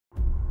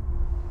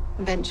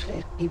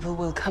Eventually, people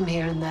will come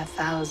here in their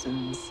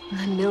thousands, and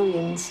then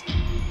millions,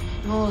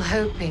 all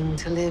hoping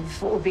to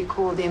live what will be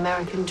called the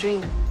American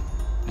dream.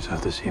 Is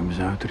that the same as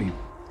our dream?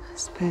 I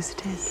suppose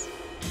it is.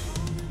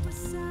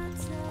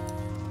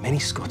 Many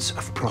Scots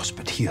have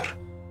prospered here.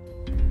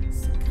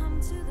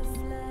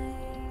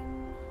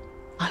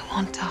 I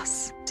want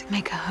us to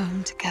make a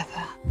home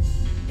together.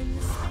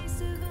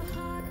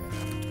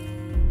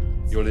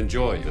 You'll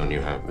enjoy your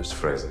new home, Mr.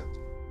 Fraser.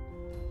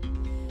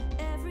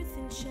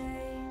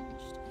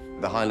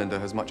 The Highlander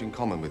has much in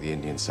common with the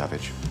Indian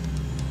savage.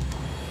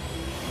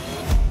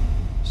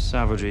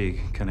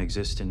 Savagery can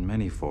exist in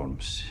many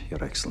forms,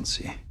 Your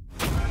Excellency.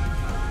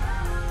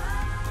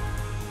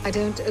 I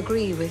don't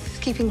agree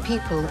with keeping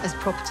people as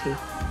property.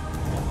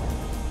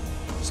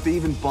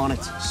 Stephen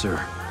Bonnet.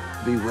 Sir,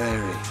 Be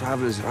wary.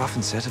 Travelers are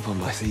often set upon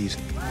by thieves.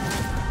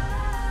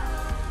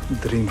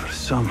 a dream for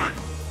some.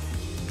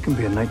 It can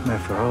be a nightmare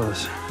for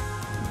others.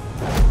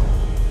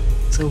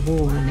 It's a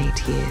war in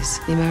 8 years,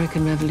 the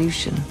American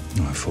Revolution.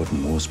 No, I fought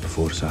in wars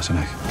before,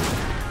 Sassenach.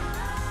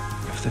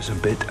 If there's a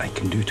bit I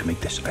can do to make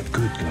this a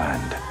good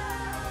land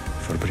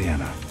for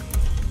Brianna,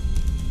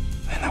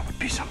 then that would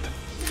be something.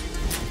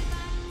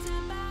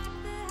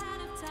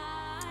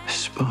 A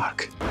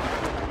spark.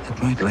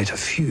 It might light a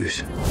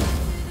fuse.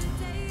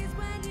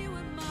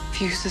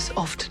 Fuses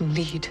often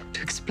lead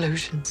to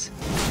explosions.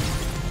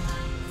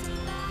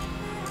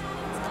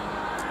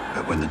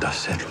 But when the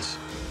dust settles,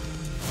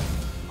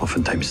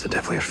 oftentimes the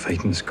devil you're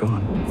fighting's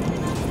gone.